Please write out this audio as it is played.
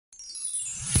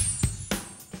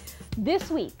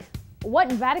This week, what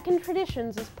Vatican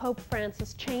traditions is Pope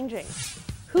Francis changing?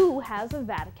 Who has a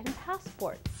Vatican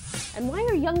passport? And why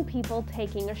are young people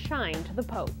taking a shine to the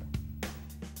Pope?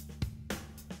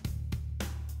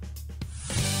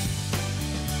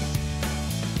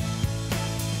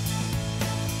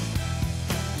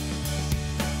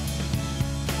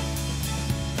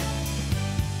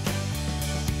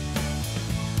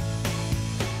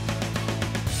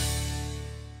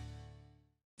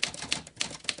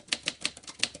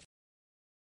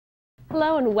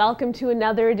 Hello and welcome to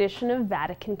another edition of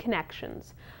Vatican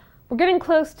Connections. We're getting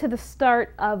close to the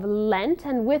start of Lent,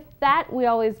 and with that we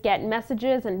always get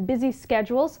messages and busy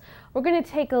schedules. We're going to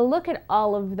take a look at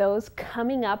all of those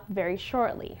coming up very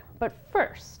shortly. But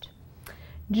first,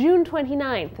 June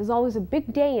 29th is always a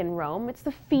big day in Rome. It's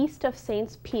the feast of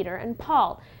Saints Peter and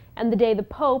Paul, and the day the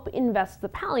Pope invests the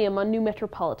pallium on new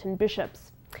metropolitan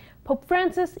bishops. Pope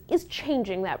Francis is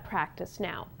changing that practice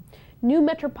now. New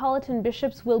metropolitan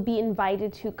bishops will be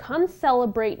invited to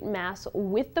concelebrate Mass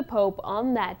with the Pope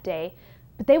on that day,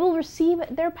 but they will receive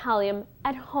their pallium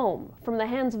at home from the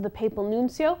hands of the papal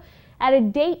nuncio at a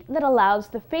date that allows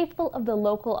the faithful of the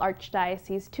local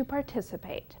archdiocese to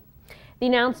participate. The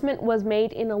announcement was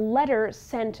made in a letter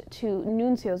sent to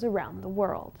nuncios around the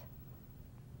world.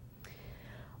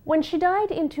 When she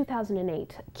died in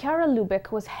 2008, Chiara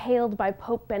Lubich was hailed by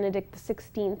Pope Benedict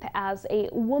XVI as a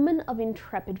woman of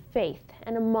intrepid faith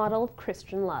and a model of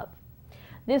Christian love.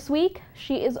 This week,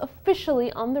 she is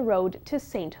officially on the road to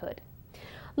sainthood.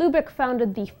 Lubich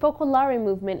founded the Focolare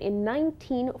movement in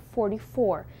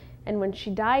 1944, and when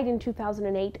she died in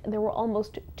 2008, there were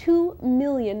almost 2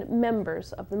 million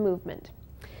members of the movement.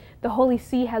 The Holy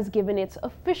See has given its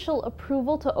official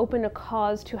approval to open a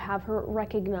cause to have her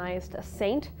recognized a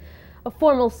saint. A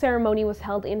formal ceremony was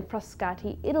held in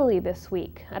Frascati, Italy this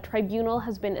week. A tribunal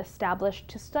has been established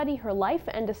to study her life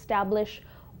and establish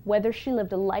whether she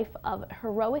lived a life of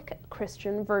heroic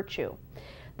Christian virtue.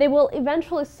 They will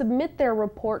eventually submit their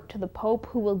report to the Pope,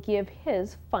 who will give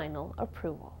his final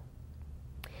approval.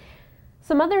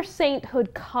 Some other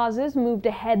sainthood causes moved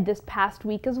ahead this past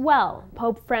week as well.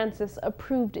 Pope Francis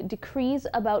approved decrees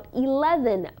about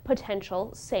 11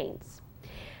 potential saints.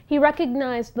 He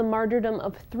recognized the martyrdom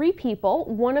of 3 people,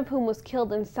 one of whom was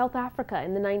killed in South Africa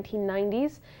in the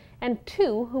 1990s, and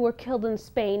 2 who were killed in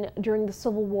Spain during the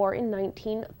Civil War in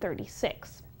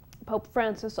 1936. Pope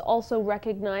Francis also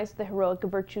recognized the heroic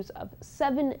virtues of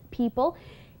 7 people,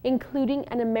 including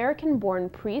an American-born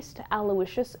priest,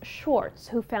 Aloysius Schwartz,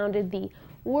 who founded the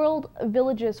World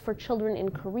Villages for Children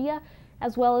in Korea,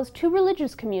 as well as 2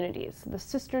 religious communities, the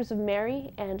Sisters of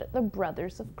Mary and the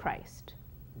Brothers of Christ.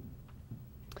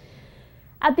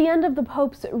 At the end of the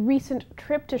Pope's recent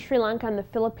trip to Sri Lanka and the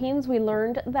Philippines, we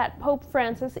learned that Pope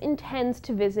Francis intends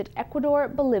to visit Ecuador,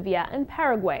 Bolivia, and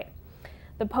Paraguay.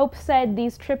 The Pope said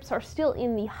these trips are still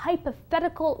in the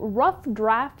hypothetical rough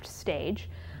draft stage,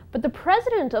 but the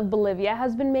president of Bolivia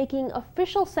has been making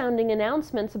official-sounding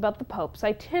announcements about the Pope's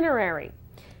itinerary.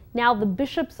 Now, the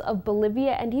bishops of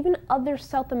Bolivia and even other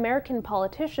South American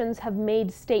politicians have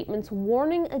made statements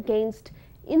warning against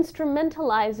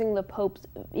instrumentalizing the Pope's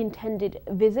intended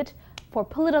visit for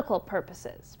political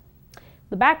purposes.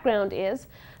 The background is,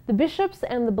 the bishops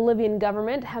and the Bolivian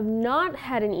government have not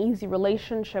had an easy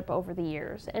relationship over the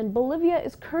years, and Bolivia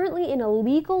is currently in a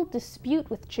legal dispute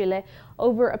with Chile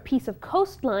over a piece of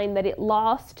coastline that it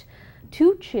lost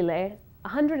to Chile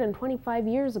 125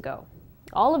 years ago.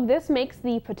 All of this makes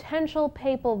the potential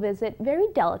papal visit very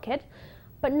delicate,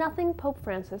 but nothing Pope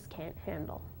Francis can't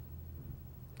handle.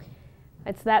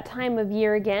 It's that time of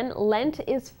year again. Lent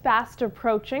is fast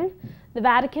approaching. The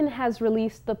Vatican has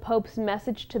released the Pope's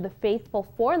message to the faithful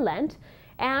for Lent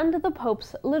and the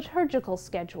Pope's liturgical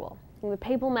schedule. The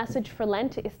papal message for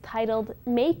Lent is titled,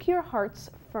 "Make Your Hearts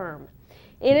Firm."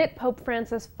 In it, Pope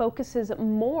Francis focuses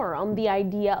more on the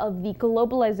idea of the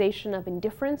globalization of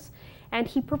indifference, and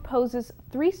he proposes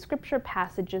 3 scripture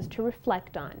passages to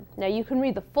reflect on. Now, you can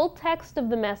read the full text of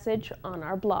the message on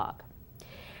our blog.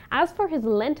 As for his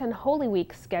Lent and Holy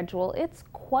Week schedule, it's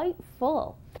quite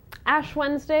full. Ash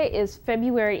Wednesday is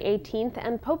February 18th,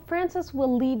 and Pope Francis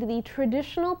will lead the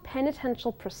traditional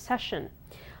penitential procession.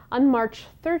 On March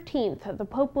 13th, the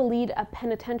Pope will lead a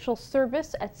penitential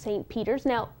service at St. Peter's.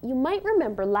 Now, you might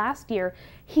remember last year,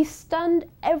 he stunned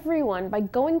everyone by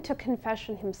going to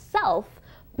confession himself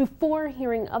before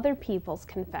hearing other people's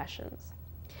confessions.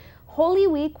 Holy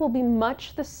Week will be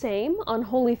much the same. On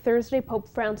Holy Thursday, Pope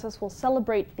Francis will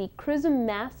celebrate the Chrism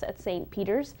Mass at St.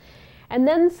 Peter's, and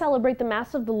then celebrate the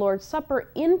Mass of the Lord's Supper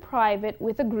in private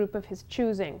with a group of his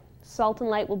choosing. Salt and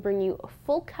Light will bring you a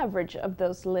full coverage of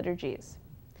those liturgies.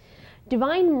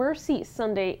 Divine Mercy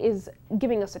Sunday is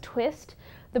giving us a twist.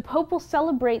 The Pope will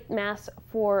celebrate Mass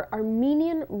for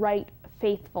Armenian Rite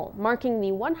faithful, marking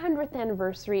the 100th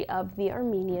anniversary of the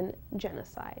Armenian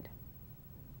genocide.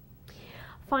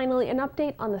 Finally, an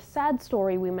update on the sad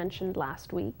story we mentioned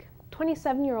last week.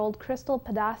 27-year-old Crystal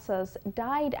Pedassas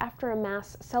died after a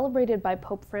Mass celebrated by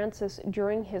Pope Francis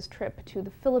during his trip to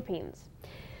the Philippines.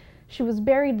 She was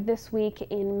buried this week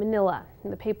in Manila.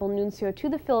 The papal nuncio to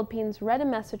the Philippines read a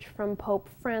message from Pope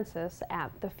Francis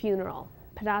at the funeral.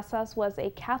 Pedassas was a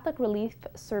Catholic Relief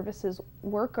Services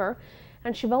worker,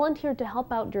 and she volunteered to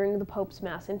help out during the Pope's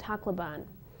Mass in Tacloban.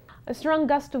 A strong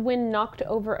gust of wind knocked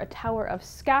over a tower of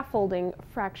scaffolding,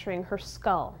 fracturing her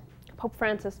skull. Pope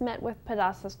Francis met with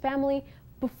Pedassas' family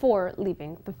before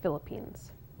leaving the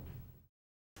Philippines.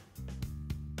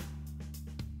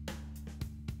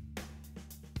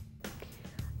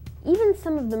 Even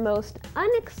some of the most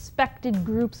unexpected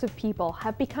groups of people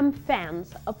have become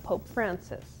fans of Pope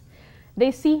Francis. They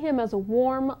see him as a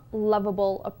warm,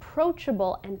 lovable,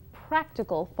 approachable, and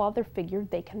practical father figure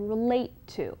they can relate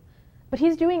to. But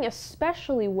he's doing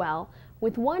especially well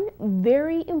with one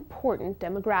very important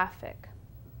demographic.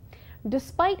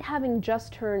 Despite having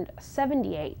just turned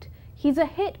 78, he's a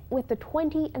hit with the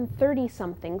 20 and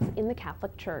 30-somethings in the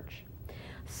Catholic Church.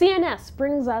 CNS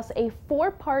brings us a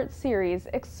 4-part series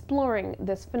exploring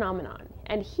this phenomenon,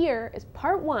 and here is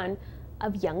part 1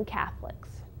 of Young Catholics.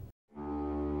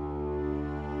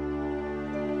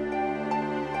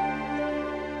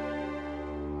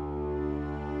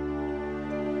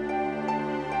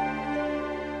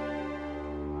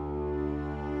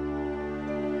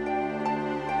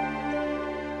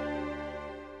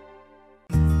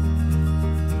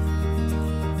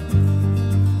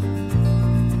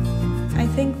 I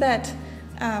think that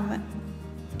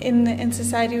in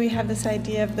society we have this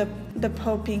idea of the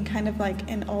Pope being kind of like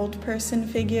an old person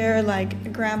figure,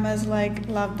 like grandmas like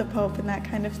love the Pope and that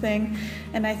kind of thing.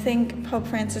 And I think Pope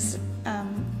Francis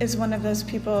is one of those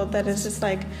people that is just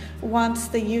like wants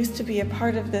the youth to be a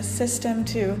part of this system,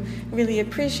 to really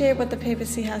appreciate what the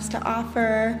papacy has to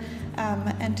offer,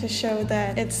 and to show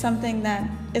that it's something that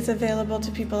is available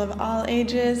to people of all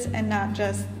ages and not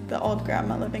just the old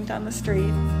grandma living down the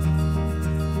street.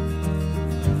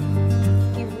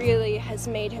 Really has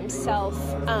made himself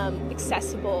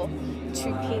accessible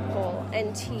to people,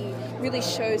 and he really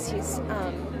shows his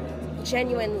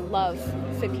genuine love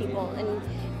for people, and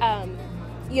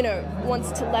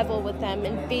wants to level with them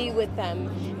and be with them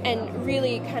and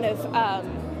really kind of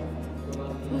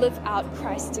live out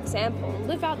Christ's example,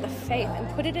 live out the faith and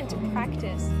put it into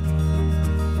practice.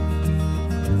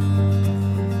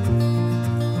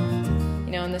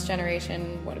 In this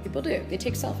generation, what do people do? They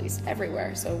take selfies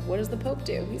everywhere. So what does the Pope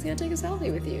do? He's going to take a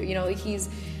selfie with you. He's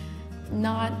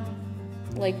not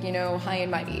high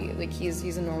and mighty.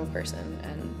 He's a normal person.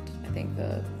 And I think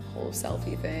the whole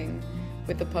selfie thing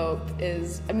with the Pope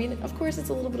is, of course it's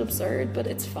a little bit absurd, but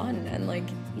it's fun and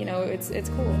it's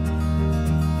cool.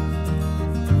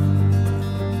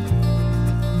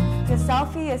 The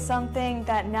selfie is something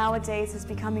that nowadays is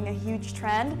becoming a huge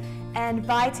trend, and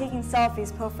by taking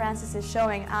selfies, Pope Francis is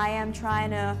showing, I am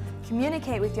trying to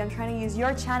communicate with you, I'm trying to use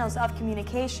your channels of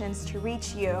communications to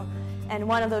reach you, and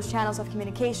one of those channels of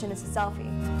communication is a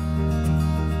selfie.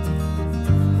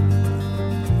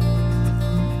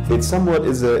 It somewhat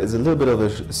is a little bit of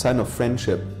a sign of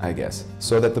friendship, I guess,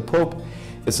 so that the Pope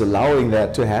is allowing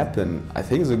that to happen. I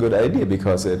think is a good idea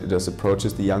because it just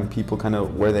approaches the young people kind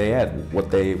of where they at,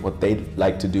 what they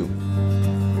like to do.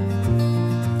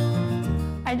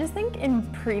 I just think in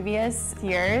previous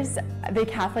years, the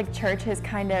Catholic Church has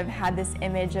kind of had this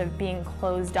image of being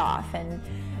closed off, and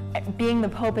being the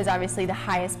Pope is obviously the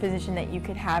highest position that you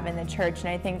could have in the Church, and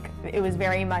I think it was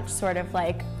very much sort of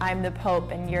like, I'm the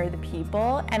Pope and you're the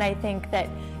people, and I think that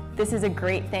this is a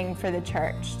great thing for the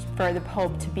Church, for the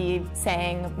Pope to be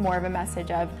saying more of a message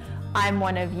of, I'm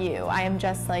one of you, I am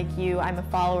just like you, I'm a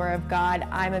follower of God,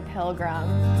 I'm a pilgrim.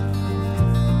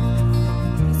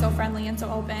 He's so friendly and so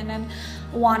open and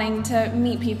wanting to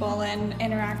meet people and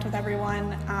interact with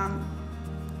everyone.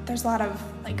 There's a lot of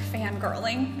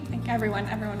fangirling. I think everyone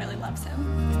really loves him.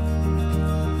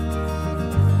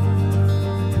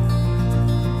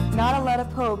 Not a lot of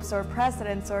popes or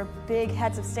presidents or big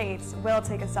heads of states will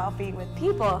take a selfie with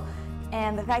people,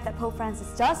 and the fact that Pope Francis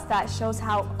does that shows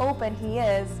how open he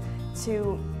is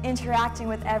to interacting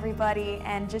with everybody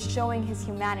and just showing his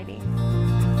humanity.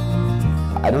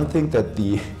 I don't think that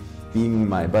the being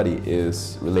my buddy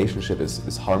relationship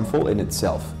is harmful in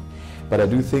itself, but I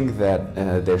do think that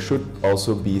there should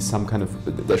also be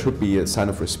there should be a sign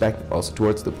of respect also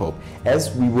towards the Pope,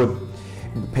 as we would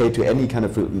pay to any kind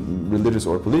of religious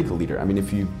or political leader. I mean,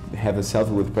 if you have a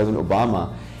selfie with President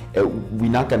Obama, we're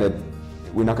not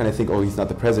gonna think, oh, he's not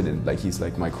the president, like he's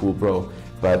like my cool bro.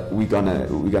 But we're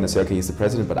gonna say, okay, he's the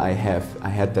president, but I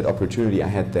had that opportunity, I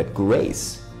had that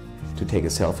grace to take a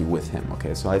selfie with him.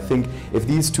 Okay, so I think if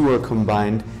these two are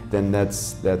combined, then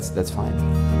that's fine.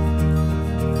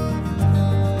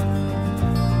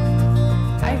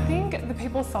 I think the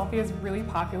papal selfie is really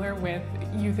popular with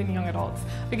youth and young adults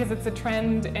because it's a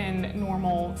trend in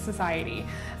normal society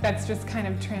that's just kind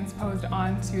of transposed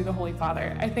onto the Holy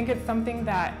Father. I think it's something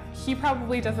that he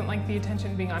probably doesn't like the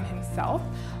attention being on himself,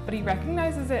 but he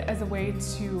recognizes it as a way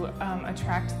to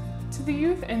attract to the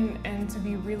youth and to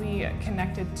be really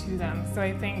connected to them. So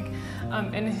I think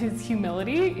in his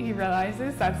humility, he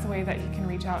realizes that's the way that he can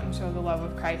reach out and show the love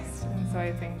of Christ. And so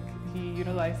I think he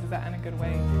utilizes that in a good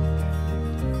way.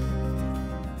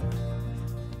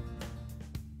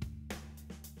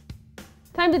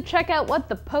 Time to check out what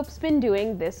the Pope's been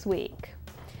doing this week.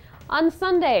 On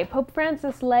Sunday, Pope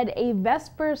Francis led a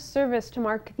Vespers service to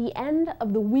mark the end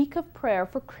of the Week of Prayer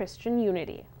for Christian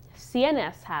Unity.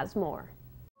 CNS has more.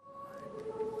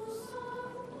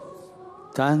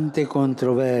 Tante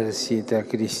controversie tra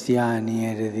cristiani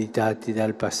ereditati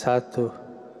dal passato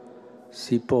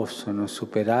si possono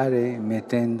superare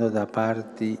mettendo da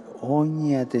parte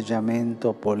ogni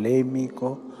atteggiamento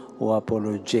polemico o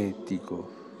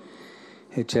apologetico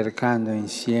e cercando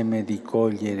insieme di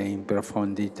cogliere in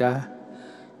profondità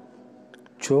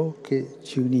ciò che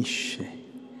ci unisce,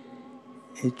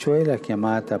 e cioè la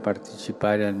chiamata a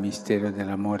partecipare al mistero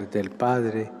dell'amore del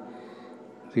Padre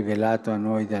rivelato a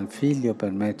noi dal Figlio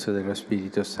per mezzo dello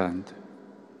Spirito Santo.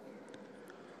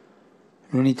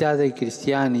 L'unità dei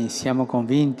cristiani, siamo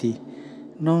convinti,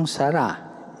 non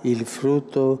sarà il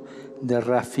frutto di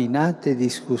raffinate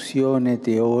discussioni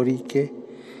teoriche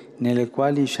nelle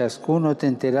quali ciascuno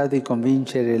tenterà di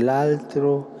convincere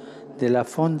l'altro della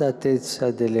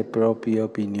fondatezza delle proprie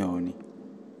opinioni.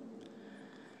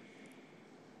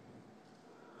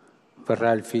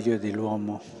 Verrà il Figlio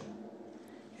dell'uomo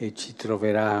e ci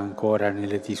troverà ancora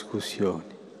nelle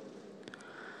discussioni.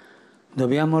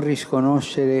 Dobbiamo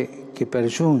riconoscere che per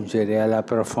giungere alla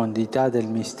profondità del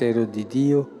mistero di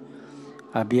Dio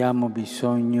abbiamo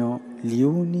bisogno gli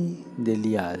uni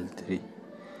degli altri,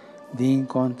 di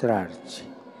incontrarci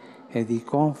e di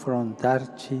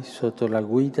confrontarci sotto la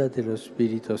guida dello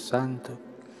Spirito Santo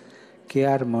che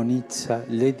armonizza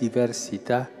le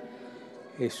diversità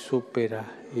e supera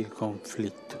il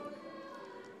conflitto.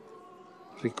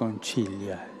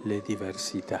 Riconcilia le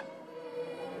diversità.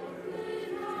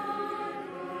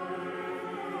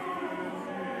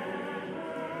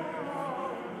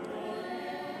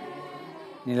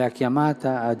 Nella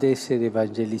chiamata ad essere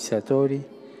evangelizzatori,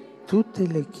 tutte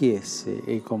le chiese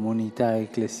e comunità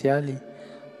ecclesiali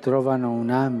trovano un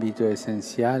ambito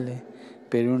essenziale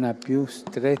per una più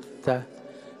stretta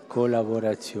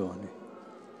collaborazione.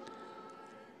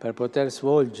 Per poter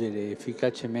svolgere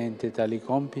efficacemente tale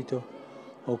compito,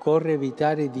 occorre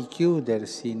evitare di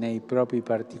chiudersi nei propri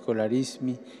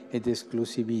particolarismi ed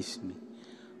esclusivismi,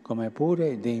 come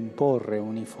pure di imporre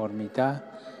uniformità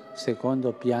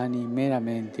secondo piani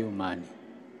meramente umani.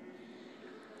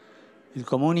 Il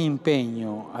comune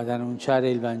impegno ad annunciare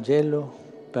il Vangelo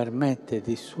permette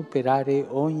di superare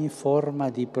ogni forma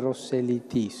di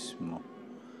proselitismo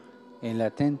e la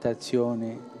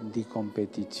tentazione di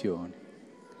competizione.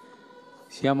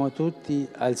 Siamo tutti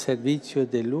al servizio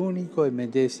dell'unico e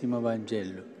medesimo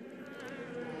Vangelo.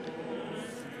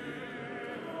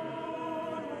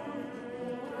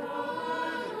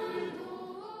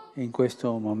 In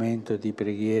questo momento di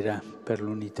preghiera per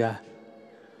l'unità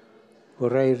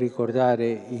vorrei ricordare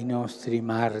i nostri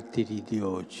martiri di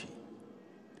oggi.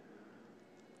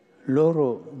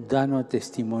 Loro danno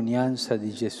testimonianza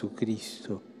di Gesù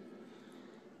Cristo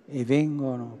e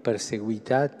vengono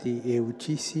perseguitati e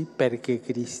uccisi perché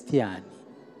cristiani,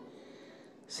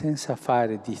 senza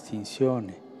fare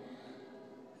distinzione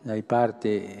da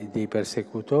parte dei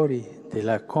persecutori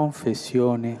della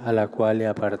confessione alla quale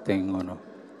appartengono.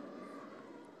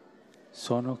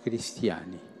 Sono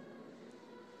cristiani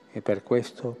e per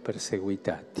questo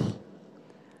perseguitati.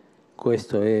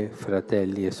 Questo è,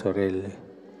 fratelli e sorelle,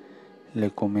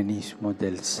 l'ecumenismo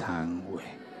del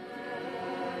sangue.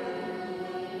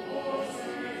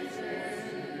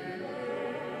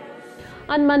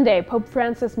 On Monday, Pope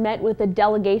Francis met with a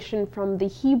delegation from the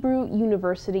Hebrew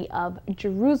University of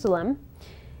Jerusalem.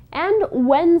 And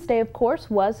Wednesday, of course,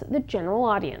 was the general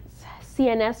audience.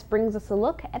 CNS brings us a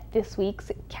look at this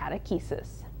week's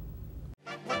catechesis.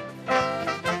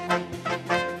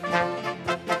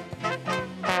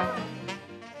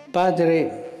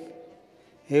 Padre,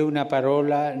 è una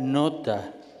parola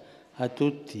nota a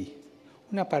tutti,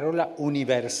 una parola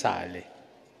universale.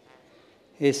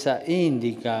 Essa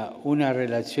indica una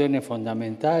relazione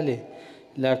fondamentale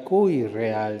la cui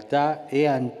realtà è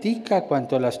antica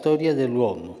quanto la storia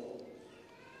dell'uomo.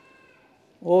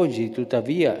 Oggi,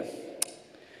 tuttavia,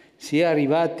 si è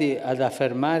arrivati ad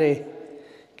affermare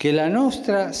che la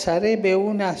nostra sarebbe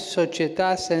una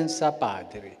società senza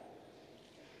padre.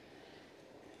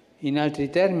 In altri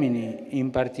termini,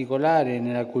 in particolare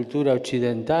nella cultura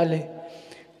occidentale,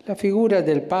 la figura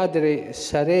del padre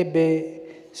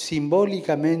sarebbe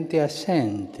simbolicamente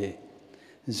assente,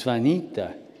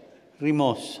 svanita,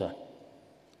 rimossa.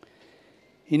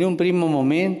 In un primo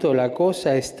momento la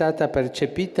cosa è stata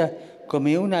percepita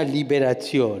come una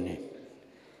liberazione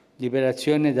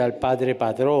dal padre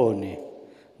padrone,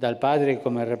 dal padre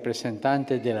come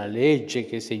rappresentante della legge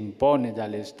che si impone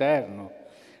dall'esterno,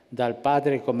 dal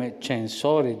padre come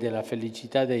censore della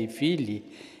felicità dei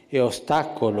figli e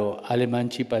ostacolo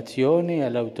all'emancipazione e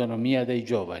all'autonomia dei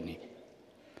giovani.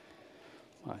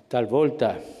 Ma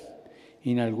talvolta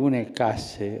in alcune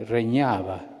case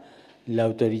regnava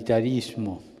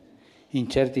l'autoritarismo, in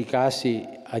certi casi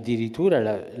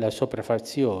addirittura la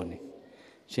sopraffazione,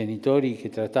 genitori che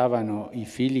trattavano i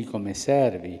figli come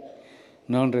servi,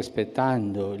 non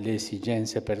rispettando le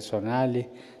esigenze personali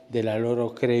della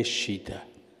loro crescita.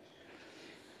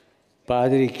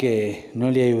 Padri che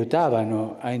non li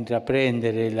aiutavano a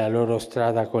intraprendere la loro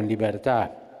strada con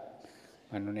libertà,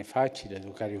 ma non è facile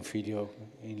educare un figlio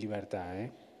in libertà.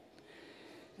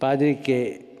 Padri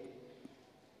che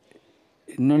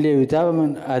non li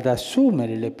aiutavano ad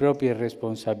assumere le proprie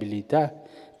responsabilità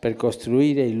per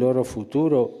costruire il loro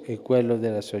futuro e quello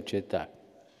della società.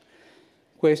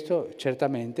 Questo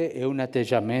certamente è un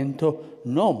atteggiamento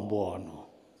non buono,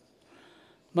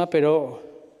 ma però,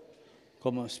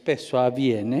 come spesso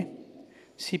avviene,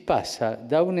 si passa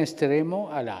da un estremo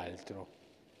all'altro.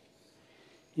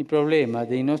 Il problema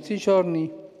dei nostri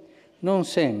giorni non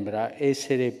sembra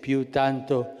essere più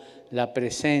tanto la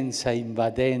presenza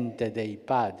invadente dei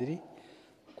padri,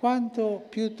 quanto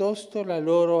piuttosto la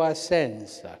loro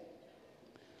assenza,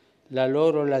 la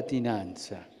loro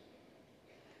latinanza.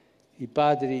 I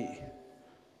padri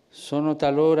sono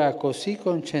talora così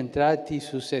concentrati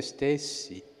su se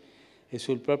stessi e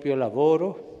sul proprio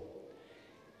lavoro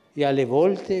e alle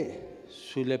volte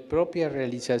sulle proprie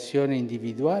realizzazioni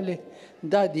individuali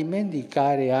da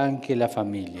dimenticare anche la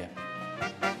famiglia.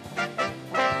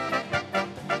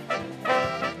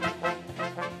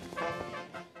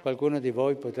 Qualcuno di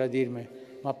voi potrà dirmi: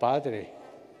 ma padre,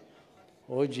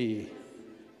 oggi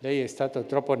lei è stato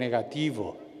troppo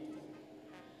negativo,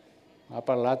 ha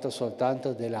parlato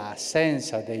soltanto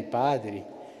dell'assenza dei padri,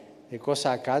 e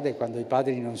cosa accade quando i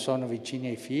padri non sono vicini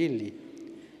ai figli.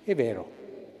 È vero,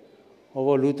 ho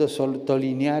voluto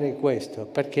sottolineare questo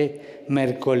perché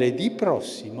mercoledì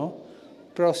prossimo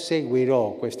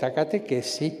proseguirò questa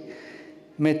catechesi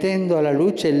mettendo alla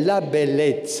luce la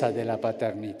bellezza della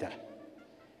paternità.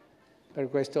 Per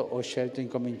questo ho scelto di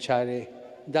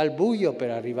cominciare dal buio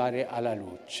per arrivare alla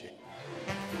luce.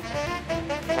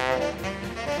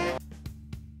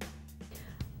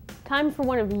 Time for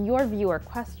one of your viewer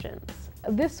questions.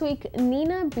 This week,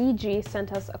 Nina BG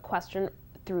sent us a question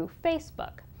through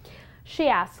Facebook. She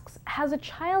asks, has a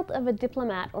child of a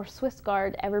diplomat or Swiss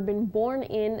Guard ever been born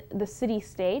in the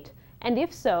city-state? And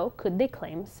if so, could they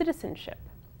claim citizenship?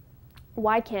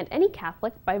 Why can't any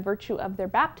Catholic, by virtue of their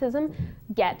baptism,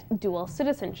 get dual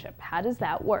citizenship? How does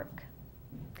that work?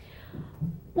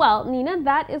 Well, Nina,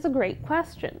 that is a great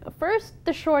question. First,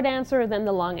 the short answer, then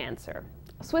the long answer.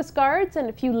 Swiss Guards and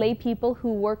a few lay people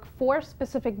who work for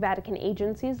specific Vatican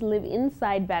agencies live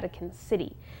inside Vatican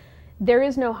City. There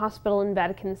is no hospital in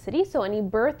Vatican City, so any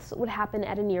births would happen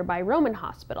at a nearby Roman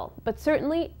hospital. But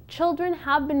certainly, children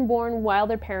have been born while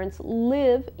their parents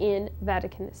live in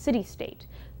Vatican City-State.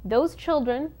 Those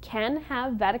children can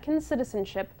have Vatican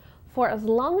citizenship for as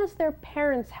long as their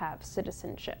parents have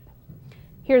citizenship.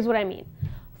 Here's what I mean.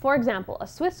 For example, a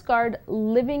Swiss Guard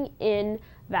living in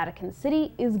Vatican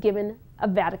City is given a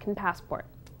Vatican passport.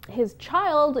 His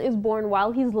child is born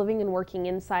while he's living and working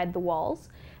inside the walls.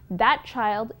 That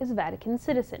child is a Vatican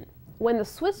citizen. When the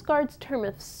Swiss Guard's term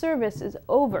of service is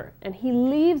over and he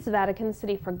leaves Vatican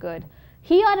City for good,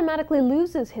 he automatically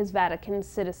loses his Vatican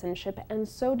citizenship, and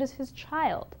so does his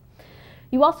child.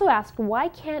 You also asked, why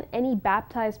can't any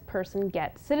baptized person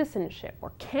get citizenship?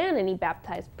 Or can any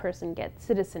baptized person get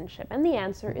citizenship? And the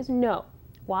answer is no.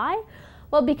 Why?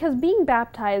 Well, because being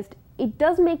baptized, it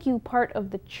does make you part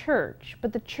of the church,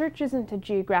 but the church isn't a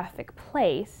geographic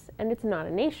place, and it's not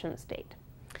a nation state.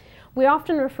 We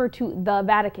often refer to the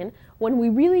Vatican when we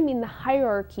really mean the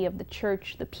hierarchy of the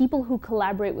Church, the people who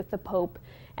collaborate with the Pope,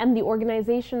 and the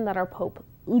organization that our Pope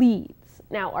leads.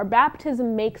 Now, our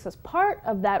baptism makes us part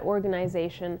of that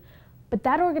organization, but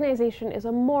that organization is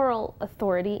a moral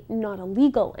authority, not a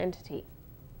legal entity.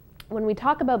 When we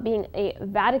talk about being a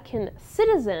Vatican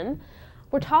citizen,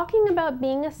 we're talking about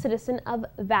being a citizen of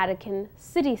Vatican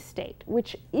City-State,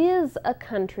 which is a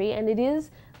country and it is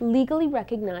legally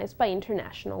recognized by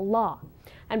international law.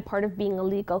 And part of being a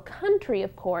legal country,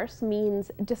 of course,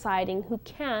 means deciding who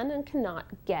can and cannot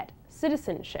get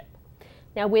citizenship.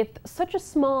 Now, with such a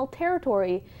small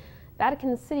territory,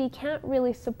 Vatican City can't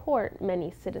really support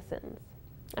many citizens.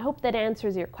 I hope that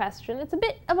answers your question. It's a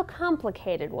bit of a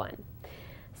complicated one.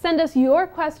 Send us your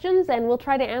questions and we'll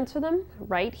try to answer them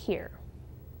right here.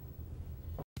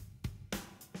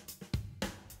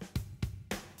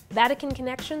 Vatican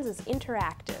Connections is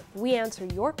interactive. We answer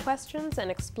your questions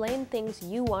and explain things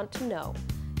you want to know.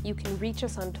 You can reach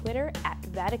us on Twitter at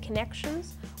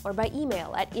VatiConnections or by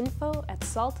email at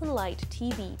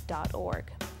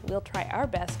info@saltandlighttv.org. We'll try our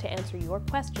best to answer your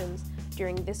questions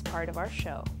during this part of our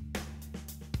show.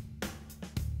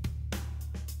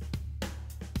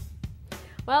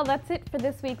 Well, that's it for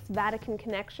this week's Vatican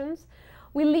Connections.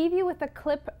 We leave you with a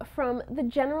clip from the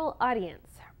general audience.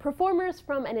 Performers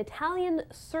from an Italian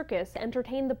circus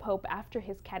entertained the Pope after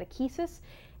his catechesis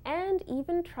and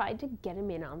even tried to get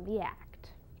him in on the act.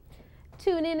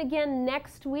 Tune in again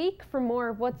next week for more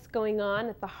of what's going on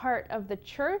at the heart of the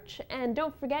Church, and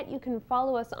don't forget you can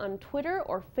follow us on Twitter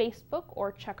or Facebook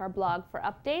or check our blog for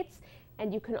updates,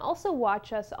 and you can also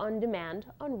watch us on demand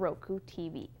on Roku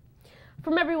TV.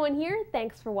 From everyone here,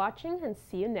 thanks for watching and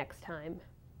see you next time.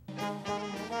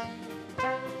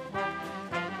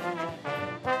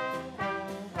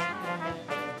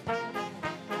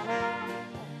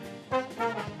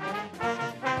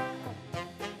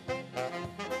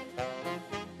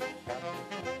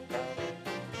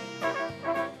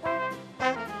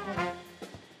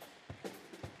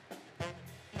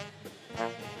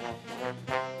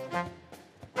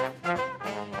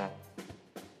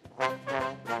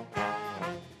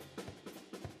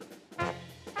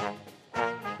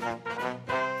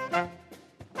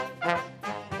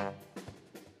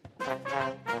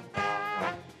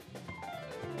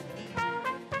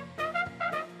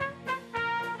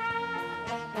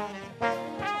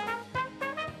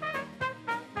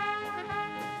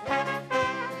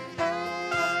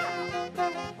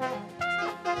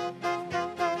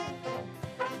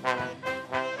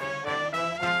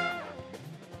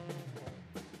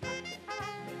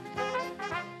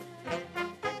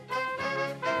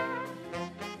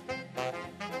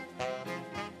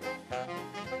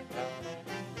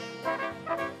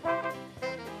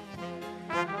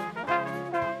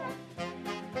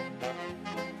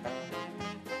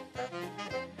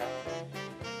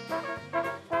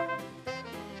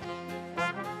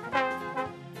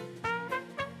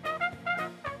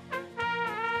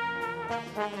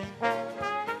 Bye.